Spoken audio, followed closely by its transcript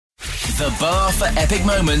The bar for epic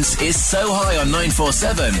moments is so high on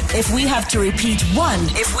 947. If we have to repeat one,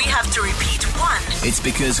 It's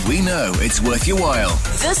because we know it's worth your while.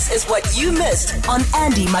 this is what you missed on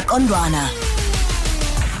Andy Makondwana.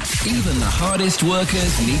 Even the hardest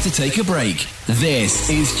workers need to take a break.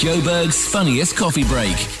 This is Joburg's funniest coffee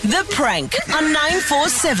break. The prank on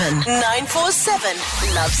 947. 947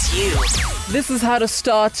 loves you. This is how to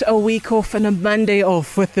start a week off and a Monday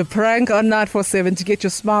off with the prank on 947 to get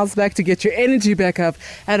your smiles back, to get your energy back up,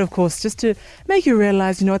 and of course, just to make you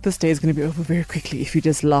realize, you know what, this day is going to be over very quickly if you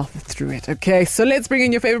just laugh through it. Okay, so let's bring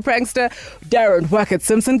in your favorite prankster, Darren Wackett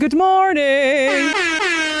Simpson. Good morning.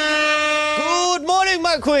 Good morning,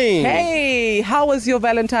 my queen. Hey, how was your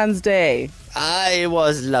Valentine's Day? It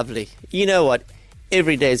was lovely. You know what?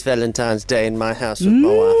 Every day is Valentine's Day in my house with my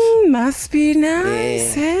wife. Must be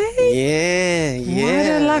nice, hey? Yeah. Why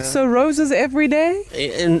don't like so roses every day?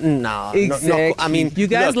 No, Exactly. not, I mean, you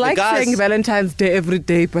guys look, like the guys, saying Valentine's Day every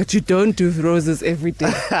day, but you don't do roses every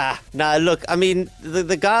day. No, look, I mean,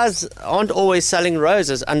 the guys aren't always selling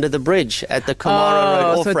roses under the bridge at the Kamara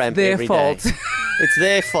Road so off-ramp it's their every fault. day. It's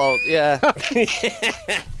their fault, yeah.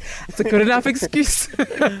 It's a good enough excuse.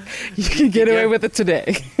 You can get away with it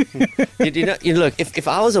today. Look, if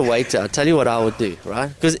I was a waiter, I'll tell you what I would do, right?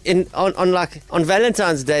 Because on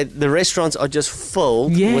Valentine's Day, the restaurants are just full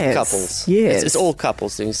with couples. Yes. It's all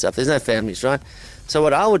couples doing stuff. There's no families, right? So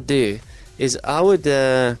what I would do is I would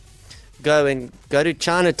go to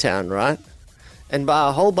Chinatown, right? And buy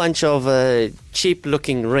a whole bunch of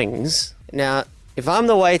cheap-looking rings. Now, if I'm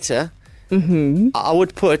the waiter, I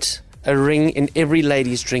would put a ring in every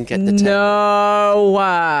lady's drink at the table. No.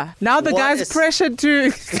 Now the What guy's is- pressured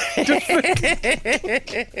to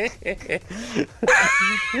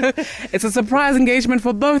It's a surprise engagement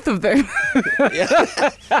for both of them.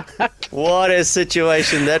 What a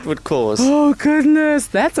situation that would cause. Oh, goodness.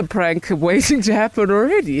 That's a prank waiting to happen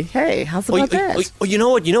already. Hey, how's about that? You know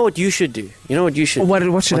what you should do? You know what you should do?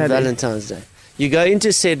 What should on I do? Valentine's Day? You go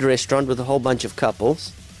into said restaurant with a whole bunch of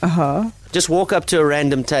couples. Uh-huh. Just walk up to a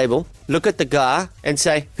random table, look at the guy, and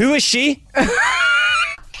say, "Who is she?"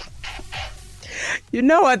 You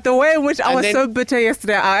know what? The way in which I And was then- so bitter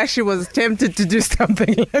yesterday, I actually was tempted to do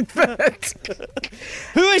something like that.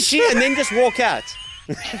 Who is she? And then just walk out.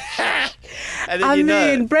 And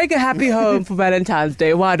then break a happy home for Valentine's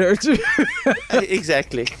Day. Why don't you?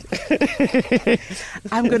 Exactly.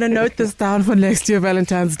 I'm going to note this down for next year,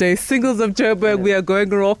 Valentine's Day. Singles of Joburg, we are going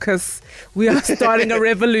raucous. We are starting a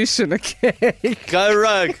revolution, okay? Go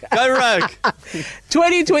rogue. Go rogue.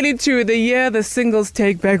 2022, the year the singles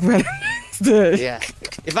take back Valentine's Day. Yeah.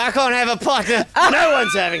 If I can't have a partner, no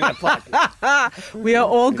one's having a partner. We are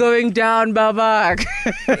all going down, Babak.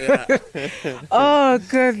 Oh,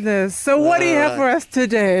 goodness. So what do you have for us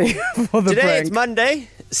today for the Today prank? it's Monday,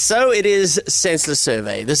 so it is Senseless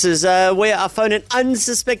Survey. This is where I phone an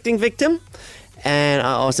unsuspecting victim and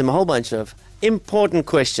I ask them a whole bunch of important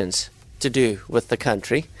questions to do with the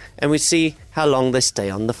country, and we see how long they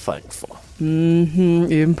stay on the phone for.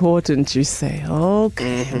 Important, you say.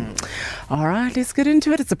 Okay. All right, let's get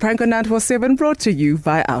into it. It's a prank on 947 brought to you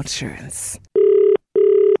by Outsurance.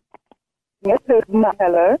 Yes,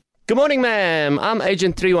 hello. Good morning, ma'am. I'm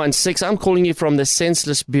Agent 316. I'm calling you from the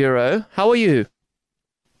Senseless Bureau. How are you?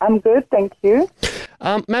 I'm good, thank you.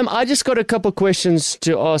 Ma'am, I just got a couple questions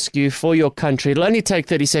to ask you for your country. It'll only take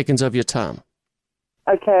 30 seconds of your time.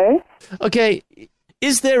 Okay. Okay,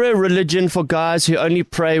 is there a religion for guys who only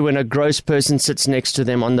pray when a gross person sits next to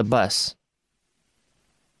them on the bus?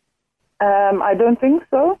 I don't think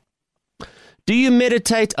so. Do you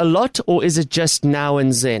meditate a lot, or is it just now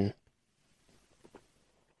and then?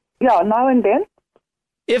 Yeah, now and then.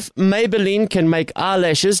 If Maybelline can make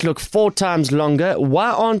eyelashes look 4 times longer, why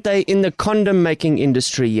aren't they in the condom making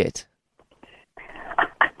industry yet?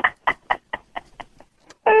 I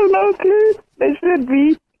have no clue. They should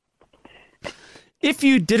be. If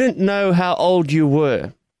you didn't know how old you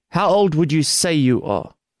were, how old would you say you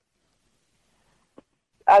are?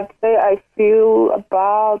 I'd say I feel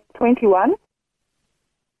about 21,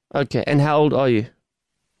 Okay, and how old are you?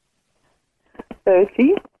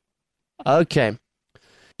 30. Okay.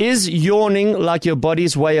 Is yawning like your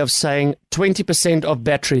body's way of saying 20% of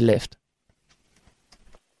battery left?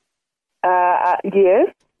 Yes.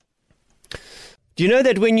 Do you know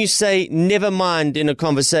that when you say never mind in a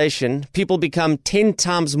conversation, people become 10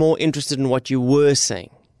 times more interested in what you were saying?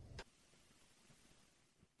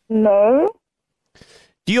 No.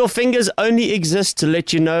 Do your fingers only exist to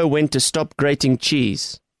let you know when to stop grating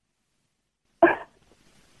cheese?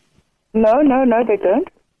 No, they don't.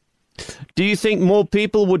 Do you think more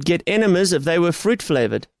people would get enemas if they were fruit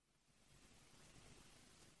flavored?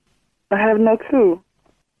 I have no clue.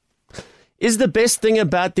 Is the best thing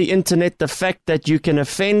about the internet the fact that you can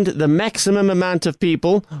offend the maximum amount of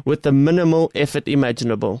people with the minimal effort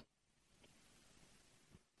imaginable?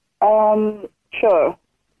 Sure.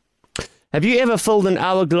 Have you ever filled an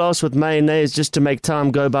hourglass with mayonnaise just to make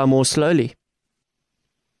time go by more slowly?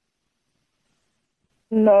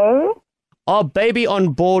 No. Are baby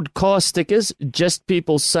on board car stickers just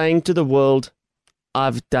people saying to the world,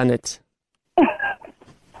 I've done it?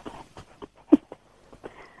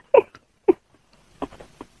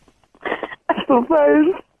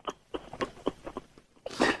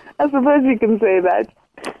 I suppose you can say that.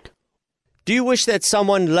 Do you wish that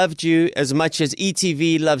someone loved you as much as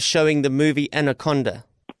ETV loves showing the movie Anaconda?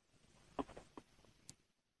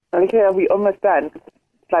 Okay, we almost done.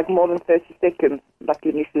 It's like more than 30 seconds, like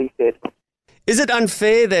you initially said. Is it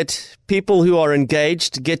unfair that people who are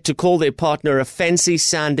engaged get to call their partner a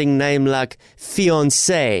fancy-sounding name like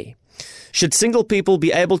fiancé? Should single people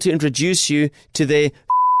be able to introduce you to their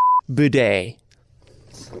bidet?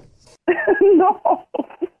 No.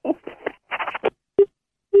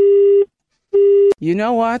 You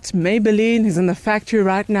know what? Maybelline is in the factory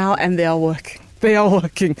right now and they are working. They are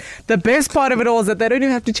working. The best part of it all is that they don't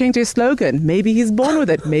even have to change their slogan. Maybe he's born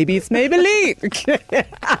with it. Maybe it's Maybelline.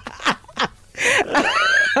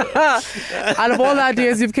 Out of all the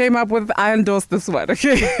ideas you've came up with, I endorse this one.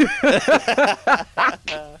 Okay.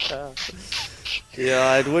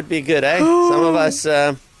 Yeah, it would be good, eh? Some of us,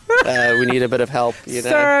 we need a bit of help, you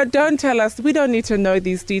know. Sir, don't tell us. We don't need to know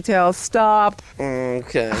these details. Stop.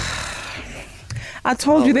 Okay. I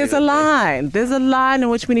told you there's a line. There's a line in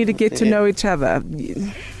which we need to get to know each other.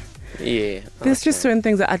 Yeah. There's just certain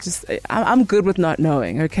things that I'm good with not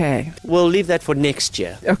knowing, okay? We'll leave that for next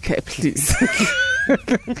year. Okay, please.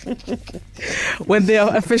 When they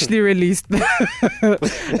are officially released.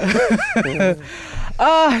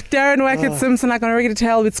 Darren Wackett Simpson, I can already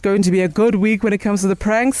tell it's going to be a good week when it comes to the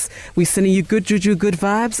pranks. We're sending you good juju, good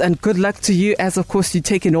vibes, and good luck to you as, of course, you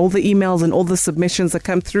take in all the emails and all the submissions that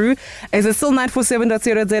come through. Is it still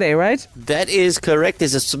 947.co.za, right? That is correct.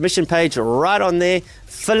 There's a submission page right on there.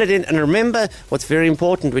 Fill it in. And remember, what's very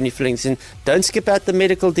important when you're filling this in, don't skip out the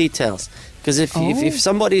medical details. Because if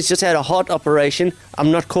somebody's just had a heart operation, I'm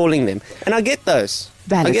not calling them. And I get those.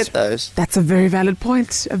 Valid. I get those. That's a very valid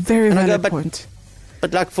point. A very valid point.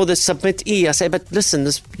 But like for the submittee, I say, but listen,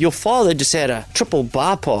 your father just had a triple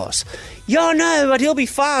bypass. Yeah, no, but he'll be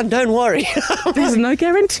fine. Don't worry. There's no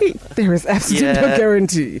guarantee. There is absolutely no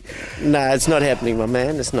guarantee. No, it's not happening, my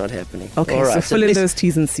man. It's not happening. Okay, all right, so fill in those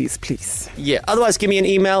T's and C's, please. Yeah, otherwise give me an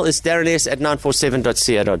email. It's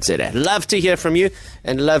darrenes@947.co.za. Love to hear from you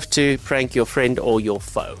and love to prank your friend or your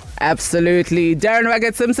foe. Absolutely. Darren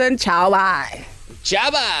Wackett Simpson, ciao, bye.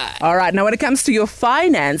 Jabba! All right, now when it comes to your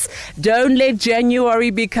finance, don't let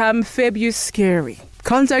January become February scary.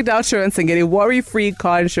 Contact Outsurance and get a worry-free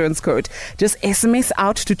car insurance quote. Just SMS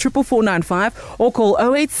out to 44495 or call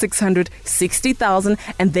 08600 60,000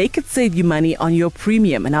 and they could save you money on your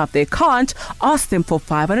premium. And now if they can't, ask them for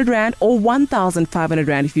 500 Rand or 1,500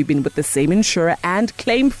 Rand if you've been with the same insurer and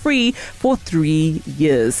claim free for 3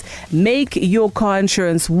 years. Make your car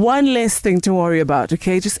insurance one less thing to worry about,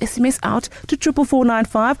 okay? Just SMS out to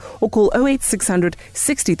 44495 or call 08600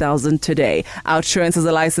 60,000 today. Outsurance is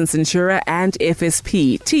a licensed insurer and FSP.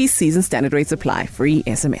 T's and standard rates apply. Free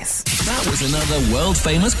SMS. That was another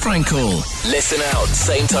world-famous prank call. Listen out,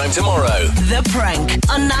 same time tomorrow. The Prank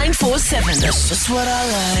on 947. That's just what I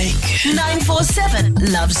like.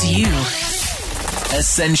 947 loves you.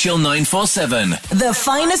 Essential 947. The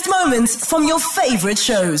finest moments from your favorite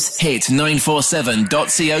shows. Hit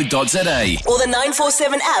 947.co.za. Or the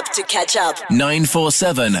 947 app to catch up.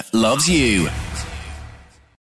 947 loves you.